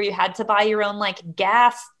lived where you had to buy your own like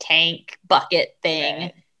gas tank bucket thing.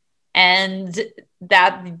 Right. And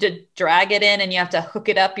that to drag it in and you have to hook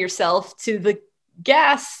it up yourself to the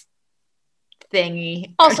gas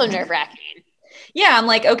thingy. Also nerve-wracking. Yeah, I'm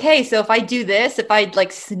like, okay, so if I do this, if I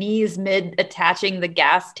like sneeze mid attaching the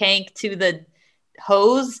gas tank to the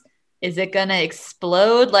hose, is it gonna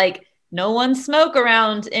explode? Like no one smoke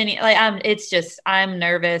around any, like I'm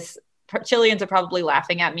nervous. Chileans are probably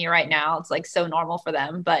laughing at me right now. It's like so normal for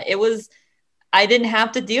them, but I didn't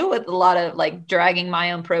have to deal with a lot of like dragging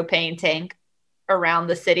my own propane tank around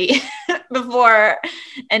the city before.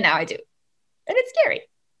 And now I do. And it's scary.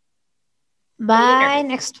 My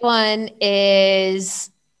next one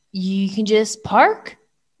is you can just park.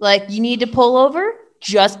 Like you need to pull over,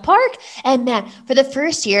 just park. And man, for the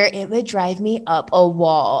first year, it would drive me up a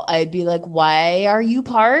wall. I'd be like, why are you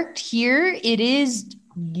parked here? It is,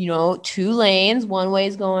 you know, 2 lanes. One way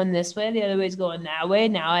is going this way. The other way is going that way.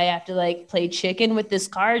 Now I have to like play chicken with this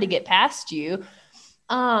car to get past you.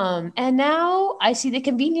 And now I see the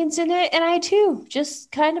convenience in it. And I too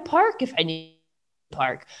just kind of park if I need to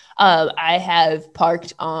park. I have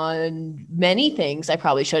parked on many things I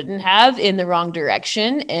probably shouldn't have in the wrong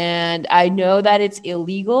direction. And I know that it's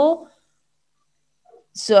illegal.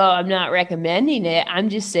 So I'm not recommending it. I'm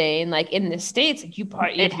just saying, like in the States, like you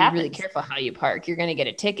have to be really careful how you park. You're going to get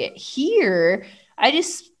a ticket. Here, you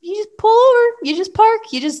just pull over, you just park,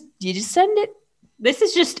 you just send it. This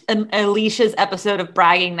is just Alicia's episode of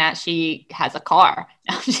bragging that she has a car.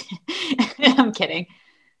 I'm kidding.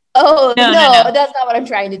 Oh no, that's not what I'm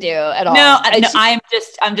trying to do at all. No,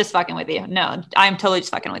 I'm just fucking with you. No, I'm totally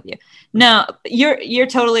just fucking with you. No, you're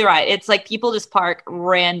totally right. It's like people just park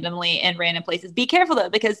randomly in random places. Be careful though,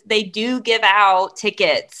 because they do give out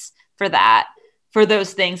tickets for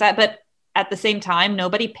those things. But at the same time,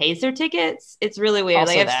 nobody pays their tickets. It's really weird.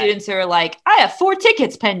 Also, like I have students who are like, I have 4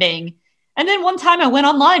 tickets pending. And then one time I went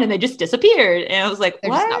online and they just disappeared. And I was like, they're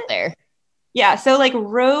what? Just not there. Yeah. So like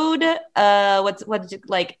road,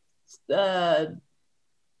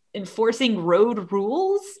 enforcing road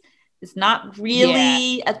rules is not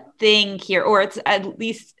really a thing here, or it's at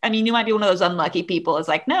least, I mean, you might be one of those unlucky people. It's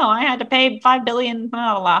like, no, I had to pay $5 billion,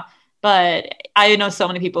 blah, blah, blah. But I know so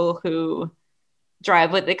many people who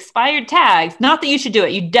drive with expired tags. Not that you should do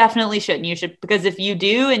it. You definitely shouldn't. You should, because if you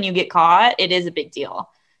do and you get caught, it is a big deal.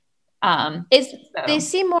 They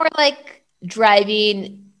seem more like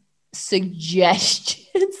driving suggestions.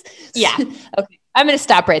 Yeah. Okay. I'm going to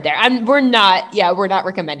stop right there. We're not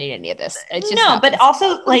recommending any of this. It's just no, but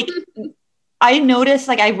also like I noticed,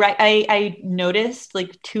 like I noticed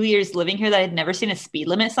like 2 years living here that I'd never seen a speed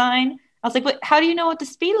limit sign. I was like, but how do you know what the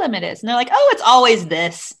speed limit is? And they're like, oh, it's always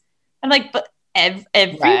this. I'm like, but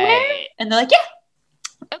everywhere? Right. And they're like, yeah.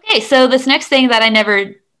 Okay. So this next thing that I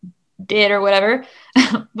never did or whatever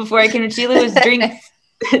before I came to Chile was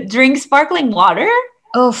drink sparkling water.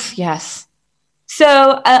 Oh, yes.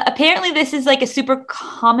 So apparently this is like a super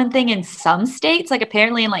common thing in some states, like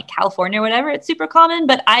apparently in like California or whatever, it's super common.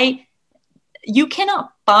 But you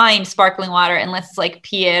cannot find sparkling water unless it's like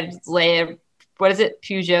Pierre Le, what is it?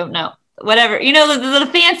 Peugeot? No, whatever. You know, the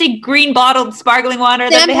fancy green bottled sparkling water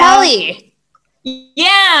that they have.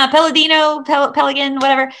 Yeah, Pellegrino, Pelican,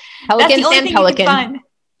 whatever. Pelican, that's the only San thing Pelican. you can find.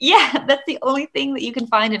 Yeah, that's the only thing that you can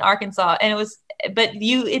find in Arkansas. And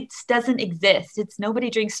it doesn't exist. It's nobody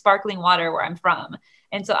drinks sparkling water where I'm from.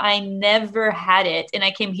 And so I never had it. And I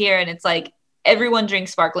came here and it's like everyone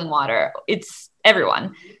drinks sparkling water. It's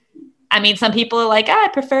everyone. I mean, some people are like, I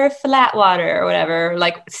prefer flat water or whatever,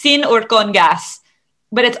 like sin or con gas.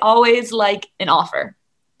 But it's always like an offer.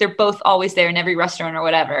 They're both always there in every restaurant or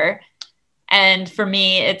whatever. And for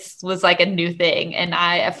me, it was like a new thing. And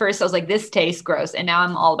at first I was like, this tastes gross. And now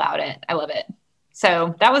I'm all about it. I love it.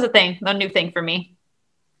 So that was a new thing for me.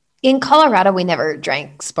 In Colorado, we never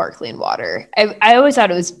drank sparkling water. I always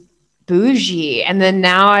thought it was bougie. And then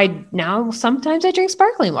now sometimes I drink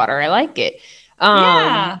sparkling water. I like it.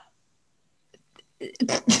 Yeah.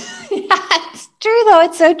 It's true though.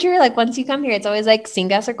 It's so true. Like once you come here, it's always like sin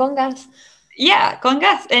gas or con gas. Yeah, con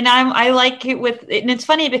gas. And I like it and it's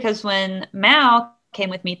funny because when Mao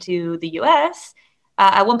came with me to the US,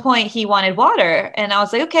 at one point he wanted water and I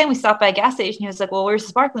was like, okay. And we stopped by a gas station. He was like, well, where's the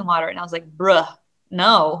sparkling water? And I was like, bruh,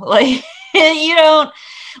 no, like you don't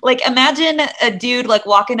like imagine a dude like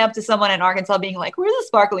walking up to someone in Arkansas being like, where's the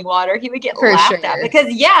sparkling water? He would get laughed at because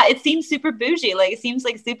it seems super bougie. Like it seems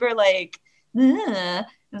like super like, like,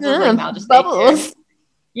 Mao, just bubbles.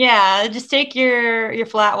 Yeah, just take your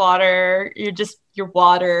flat water, your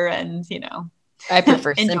water, and I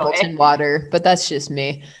prefer Simpleton water, but that's just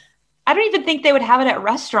me. I don't even think they would have it at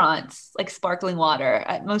restaurants, like sparkling water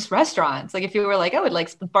at most restaurants. Like if you were like, I would like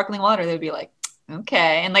sparkling water, they'd be like,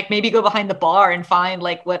 okay, and like maybe go behind the bar and find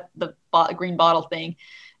like what the green bottle thing,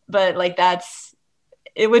 but like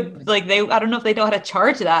it would like I don't know if they know how to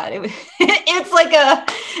charge that. It's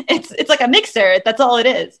like a mixer. That's all it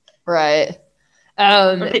is. Right.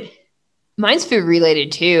 Mine's food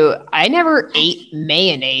related too. I never ate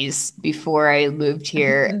mayonnaise before I moved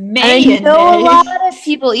here. Mayonnaise. I know a lot of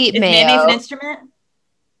people eat mayo. Is mayonnaise an instrument?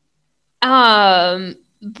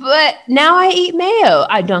 But now I eat mayo.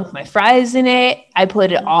 I dunk my fries in it. I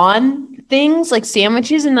put it on things like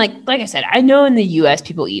sandwiches, and like I said, I know in the US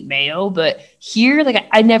people eat mayo, but here, like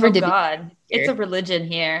I never did. God, it's a religion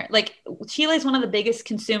here. Like Chile is one of the biggest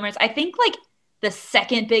consumers. I think like the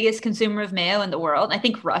second biggest consumer of mayo in the world. I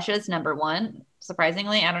think Russia's number one,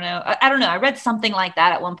 surprisingly. I don't know. I read something like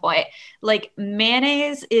that at one point. Like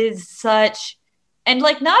mayonnaise is such, and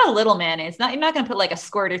like not a little mayonnaise. You're not going to put like a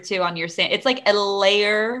squirt or two on your sandwich. It's like a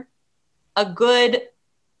layer, a good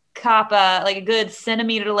capa, like a good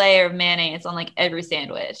centimeter layer of mayonnaise on like every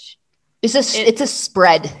sandwich. It's a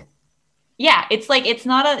spread. Yeah. It's like,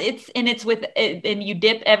 and you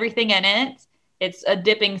dip everything in it. It's a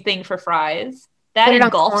dipping thing for fries. That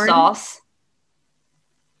and golf sauce.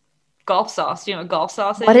 Golf sauce. Do you know what golf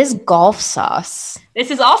sauce is? What is golf sauce?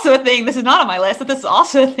 This is also a thing. This is not on my list, but this is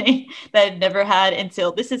also a thing that I'd never had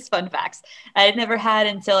until, this is fun facts. I had never had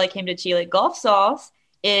until I came to Chile. Golf sauce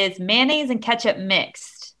is mayonnaise and ketchup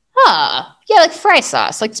mixed. Huh. Yeah, like fry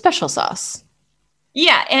sauce, like special sauce.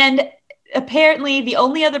 Yeah, and apparently the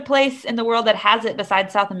only other place in the world that has it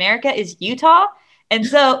besides South America is Utah. And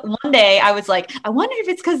so one day I was like, I wonder if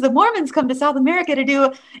it's because the Mormons come to South America to do,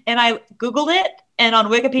 and I Googled it, and on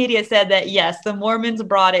Wikipedia said that, yes, the Mormons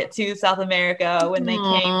brought it to South America when they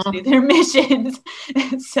came to do their missions.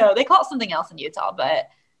 So they call it something else in Utah, but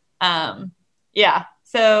yeah.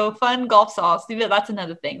 So fun golf sauce. That's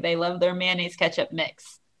another thing. They love their mayonnaise ketchup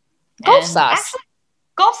mix. Golf sauce. Actually,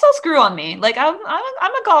 golf sauce grew on me. Like I'm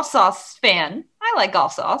a golf sauce fan. I like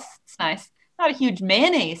golf sauce. It's nice. Not a huge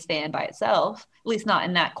mayonnaise fan by itself, at least not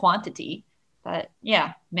in that quantity. But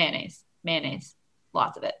yeah, mayonnaise,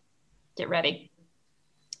 lots of it. Get ready.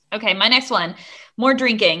 Okay, my next one, more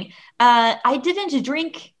drinking. I didn't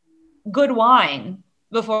drink good wine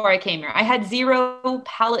before I came here. I had zero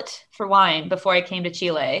palate for wine before I came to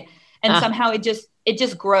Chile, and somehow it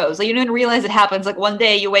just grows. Like you don't even realize it happens. Like one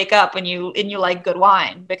day you wake up and you like good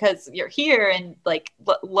wine because you're here, and like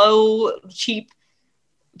low cheap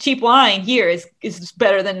wine here is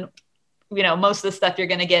better than most of the stuff you're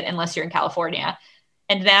going to get unless you're in California.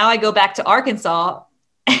 And now I go back to Arkansas.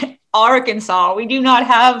 We do not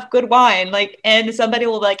have good wine. Like, and somebody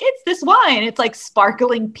will be like, it's this wine. It's like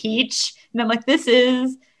sparkling peach. And I'm like, this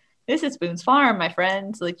is Boone's Farm, my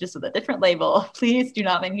friend. Like just with a different label. Please do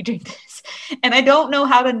not make me drink this. And I don't know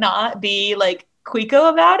how to not be like cuico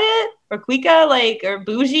about it, or cuica, like, or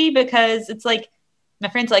bougie, because it's like, my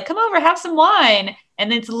friend's like, come over, have some wine.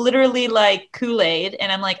 And it's literally like Kool-Aid.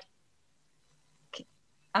 And I'm like,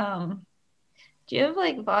 do you have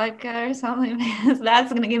like vodka or something? Because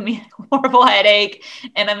that's going to give me a horrible headache.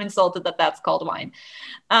 And I'm insulted that that's called wine.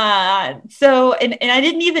 And I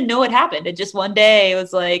didn't even know what happened. It just one day it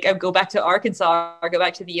was like, I go back to Arkansas or go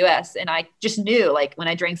back to the US. And I just knew like when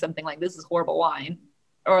I drank something like this is horrible wine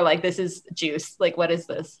or like, this is juice. Like, what is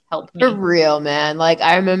this? Help me. For real, man. Like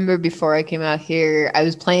I remember before I came out here, I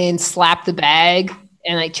was playing Slap the Bag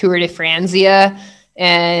and like Tour de Franzia.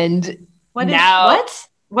 And what?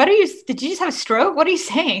 Are you, did you just have a stroke? What are you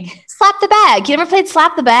saying? Slap the Bag. You ever played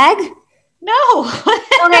Slap the Bag? No.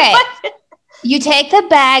 Okay. You take the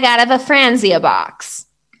bag out of a Franzia box.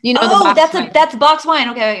 You know, that's box wine.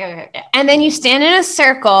 Okay. And then you stand in a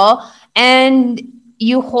circle and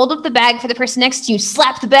you hold up the bag for the person next to you,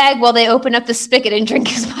 slap the bag while they open up the spigot and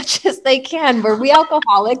drink as much as they can. Were we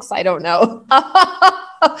alcoholics? I don't know.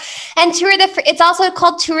 And it's also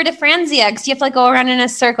called Tour de Franzia because you have to like go around in a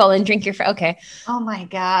circle and drink your, okay. Oh my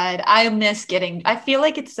God. I feel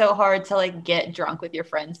like it's so hard to like get drunk with your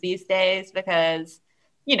friends these days because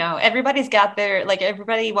you know, everybody's got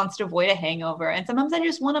everybody wants to avoid a hangover. And sometimes I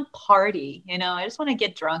just want to party, you know, I just want to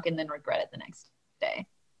get drunk and then regret it the next day.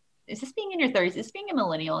 Is this being in your 30s? Is this being a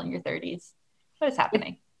millennial in your 30s? What is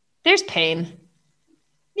happening? There's pain.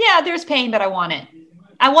 Yeah, there's pain, but I want it.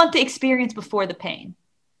 I want the experience before the pain.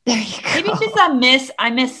 There you go. Maybe it's just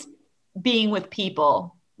I miss being with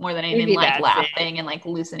people more than anything, like laughing and like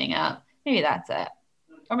loosening up. Maybe that's it.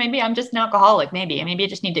 Or maybe I'm just an alcoholic. Maybe I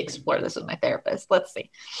just need to explore this with my therapist. Let's see.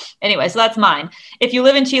 Anyway, so that's mine. If you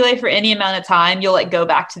live in Chile for any amount of time, you'll like go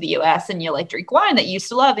back to the US and you'll like drink wine that you used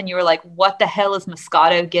to love. And you were like, what the hell is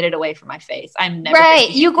Moscato? Get it away from my face. I'm never right.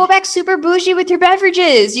 You go back super bougie with your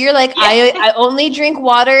beverages. You're like, yeah. I only drink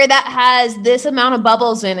water that has this amount of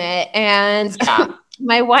bubbles in it. And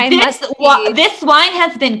my wine this wine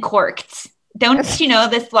has been corked. Don't you know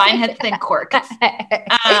this wine has been corked?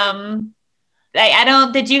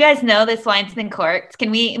 Did you guys know this wine's been corked?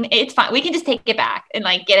 It's fine. We can just take it back and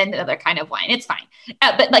like get another kind of wine. It's fine.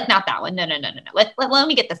 But like not that one. No. Let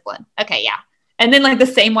me get this one. Okay. Yeah. And then like the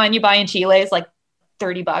same wine you buy in Chile is like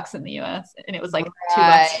 $30 in the US and it was like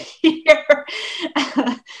 $2 here.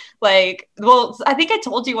 I think I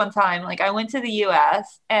told you one time, like I went to the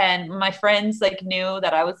US and my friends like knew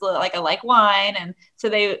that I was like, I like wine. And so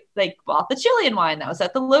they like bought the Chilean wine that was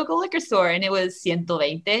at the local liquor store and it was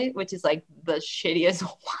 120, which is like the shittiest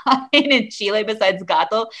wine in Chile besides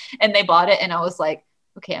Gato. And they bought it and I was like,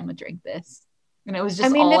 okay, I'm gonna drink this. And it was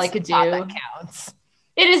just all I could do. That counts.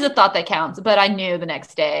 It is a thought that counts, but I knew the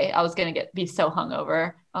next day I was going to be so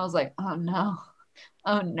hungover. I was like, oh no,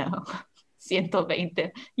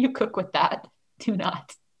 120. You cook with that. Do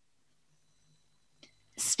not.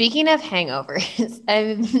 Speaking of hangovers,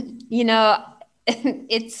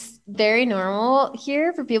 it's very normal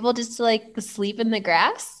here for people just to like sleep in the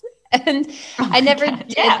grass. And I never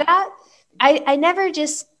did that. I never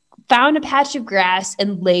just found a patch of grass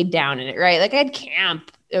and laid down in it, right? Like I'd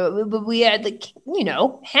camp. But we had like,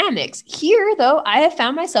 hammocks. Here, though, I have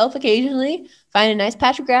found myself occasionally find a nice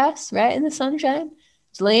patch of grass right in the sunshine,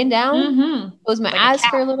 just laying down, close my eyes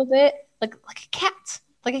for a little bit, like a cat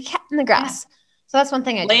in the grass. Yeah. So that's one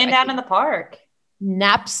thing I do. Laying down in the park.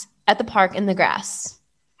 Naps at the park in the grass.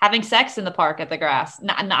 Having sex in the park at the grass.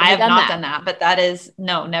 No, I have not done that, but that is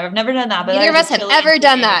never done that. But neither of us have ever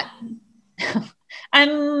done that. I've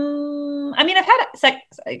had sex.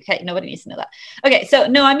 Okay, nobody needs to know that. Okay, so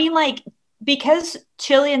no, because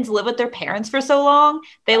Chileans live with their parents for so long,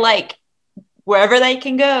 they like wherever they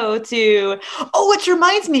can go to. Oh, which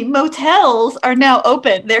reminds me, motels are now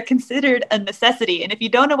open. They're considered a necessity. And if you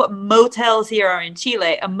don't know what motels here are in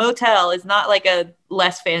Chile, a motel is not like a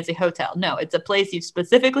less fancy hotel. No, it's a place you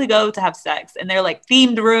specifically go to have sex, and they're like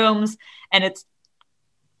themed rooms, and it's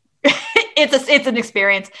it's an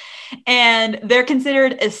experience, and they're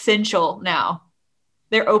considered essential now.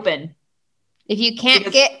 They're open. If you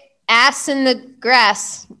can't get ass in the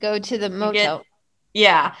grass, go to the motel.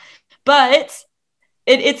 But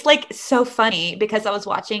it's like so funny because I was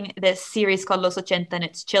watching this series called Los 80 and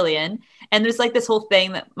it's Chilean, and there's like this whole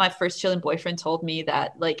thing that my first Chilean boyfriend told me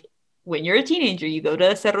that like when you're a teenager, you go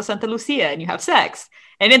to Cerro Santa Lucia and you have sex.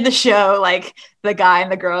 And in the show, like the guy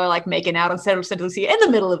and the girl are like making out on Cerro Santa Lucia in the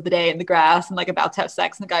middle of the day in the grass and like about to have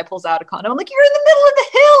sex. And the guy pulls out a condom. I'm like, you're in the middle of the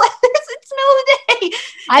hill. It's the middle of the day.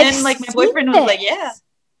 And like my boyfriend was like, yeah.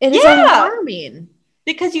 It is alarming.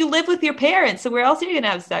 Because you live with your parents. So where else are you going to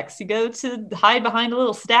have sex? You go to hide behind a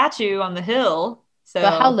little statue on the hill. So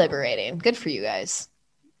but how liberating. Good for you guys.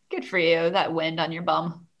 Good for you. That wind on your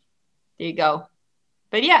bum. There you go.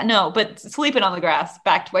 But yeah, no, but sleeping on the grass,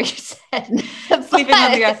 back to what you said, sleeping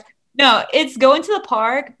on the grass. No, it's going to the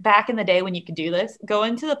park back in the day when you could do this,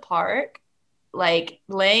 going to the park like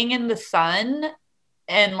laying in the sun,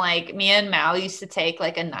 and like me and Mal used to take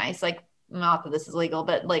like a nice, like, not that this is legal,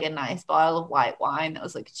 but like a nice bottle of white wine that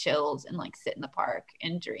was like chilled, and like sit in the park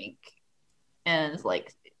and drink and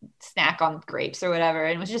like snack on grapes or whatever.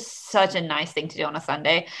 And it was just such a nice thing to do on a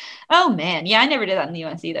Sunday. Oh man. Yeah, I never did that in the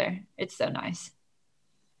US either. It's so nice.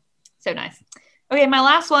 So nice. Okay, my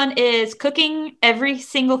last one is cooking every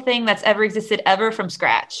single thing that's ever existed ever from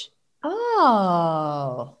scratch.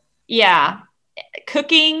 Oh. Yeah.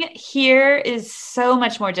 Cooking here is so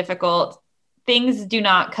much more difficult. Things do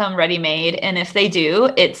not come ready made. And if they do,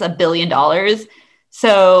 it's $1 billion.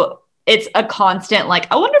 So it's a constant,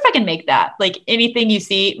 like, I wonder if I can make that. Like anything you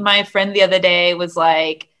see. My friend the other day was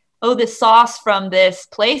like, oh, this sauce from this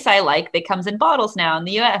place I like that comes in bottles now in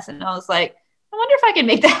the US. And I was like, I wonder if I can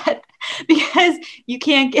make that. Because you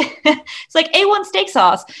can't get, it's like A1 steak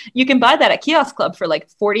sauce. You can buy that at Kiosk Club for like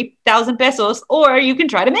 40,000 pesos, or you can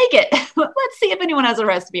try to make it. Let's see if anyone has a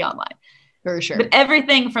recipe online. For sure. But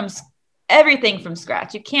everything from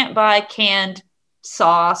scratch. You can't buy canned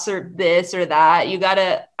sauce or this or that.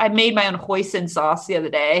 I made my own hoisin sauce the other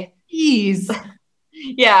day. Jeez.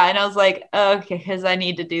 Yeah. And I was like, okay, because I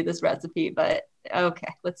need to do this recipe, but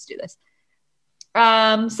okay, let's do this. So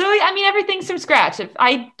I mean, everything's from scratch. If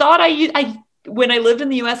I thought when I lived in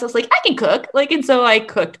the US, I was like, I can cook. Like, and so I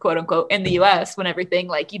cooked, quote unquote, in the US, when everything,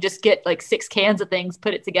 like, you just get like 6 cans of things,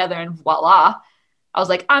 put it together, and voila. I was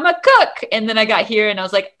like, I'm a cook. And then I got here and I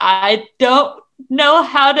was like, I don't know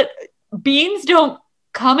beans don't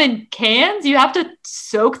come in cans. You have to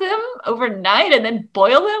soak them overnight and then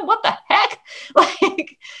boil them. What the heck?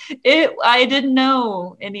 Like I didn't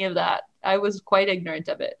know any of that. I was quite ignorant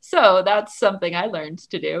of it. So that's something I learned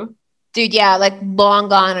to do. Dude, yeah, like long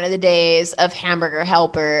gone are the days of Hamburger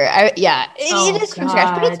Helper. It is from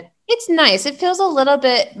scratch, but it's nice. It feels a little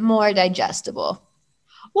bit more digestible.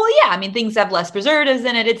 Well, yeah, I mean, things have less preservatives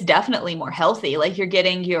in it. It's definitely more healthy. Like you're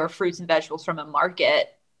getting your fruits and vegetables from a market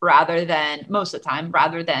most of the time,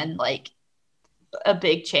 rather than like a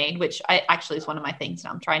big chain, which I actually is one of my things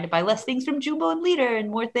now. I'm trying to buy less things from Jumbo and Leader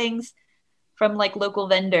and more things from like local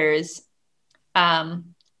vendors. lomi.cl,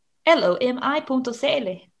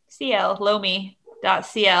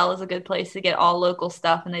 lomi.cl is a good place to get all local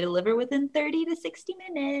stuff, and they deliver within 30 to 60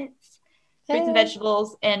 minutes. Fruits and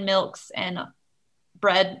vegetables and milks and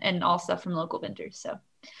bread and all stuff from local vendors. So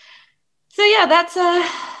yeah, that's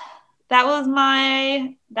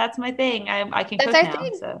my thing. I can cook now.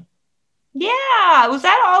 Thing. So yeah, was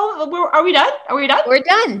that all? Are we done? We're done. We're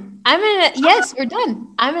done. We're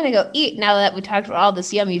done. I'm gonna go eat now that we talked about all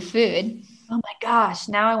this yummy food. Oh my gosh,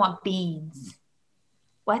 now I want beans.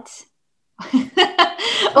 What?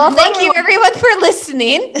 Well, thank you everyone for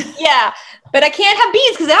listening. Yeah, but I can't have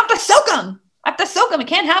beans because I have to soak them. I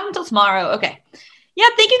can't have them until tomorrow. Okay. Yeah,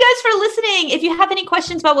 thank you guys for listening. If you have any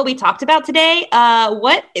questions about what we talked about today,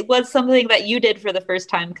 what was something that you did for the first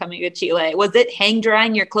time coming to Chile? Was it hang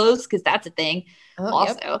drying your clothes? Because that's a thing. Oh,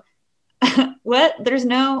 also. Yep. What? There's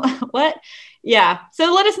no what? Yeah.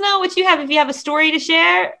 So let us know what you have. If you have a story to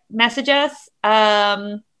share, message us.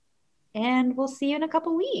 And we'll see you in a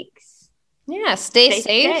couple weeks. Yeah. Stay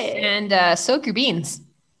safe and soak your beans.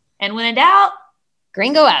 And when in doubt,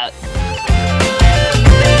 gringo out.